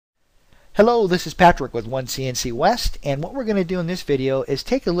Hello, this is Patrick with OneCNC West, and what we're going to do in this video is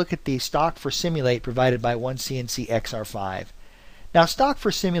take a look at the stock for Simulate provided by OneCNCXR5. Now, stock for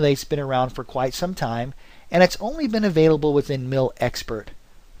Simulate's been around for quite some time, and it's only been available within Mill Expert.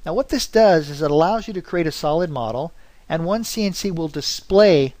 Now, what this does is it allows you to create a solid model, and OneCNC will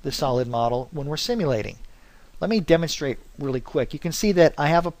display the solid model when we're simulating. Let me demonstrate really quick. You can see that I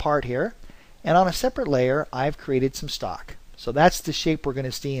have a part here, and on a separate layer, I've created some stock. So that's the shape we're going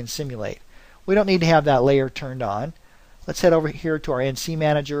to see in Simulate. We don't need to have that layer turned on. Let's head over here to our NC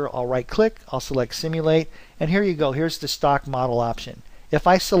Manager. I'll right click, I'll select Simulate, and here you go. Here's the stock model option. If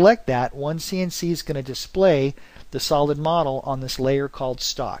I select that, OneCNC is going to display the solid model on this layer called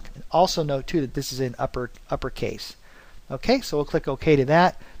stock. And also note too that this is in uppercase. Okay, so we'll click OK to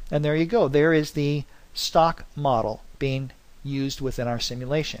that, and there you go. There is the stock model being used within our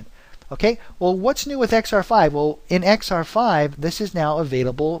simulation. Okay, well, what's new with XR5? Well, in XR5, this is now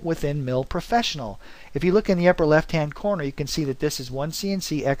available within Mill Professional. If you look in the upper left-hand corner, you can see that this is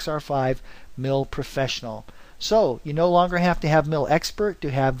OneCNCXR5 Mill Professional. So, you no longer have to have Mill Expert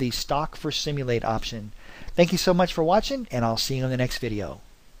to have the stock for Simulate option. Thank you so much for watching, and I'll see you in the next video.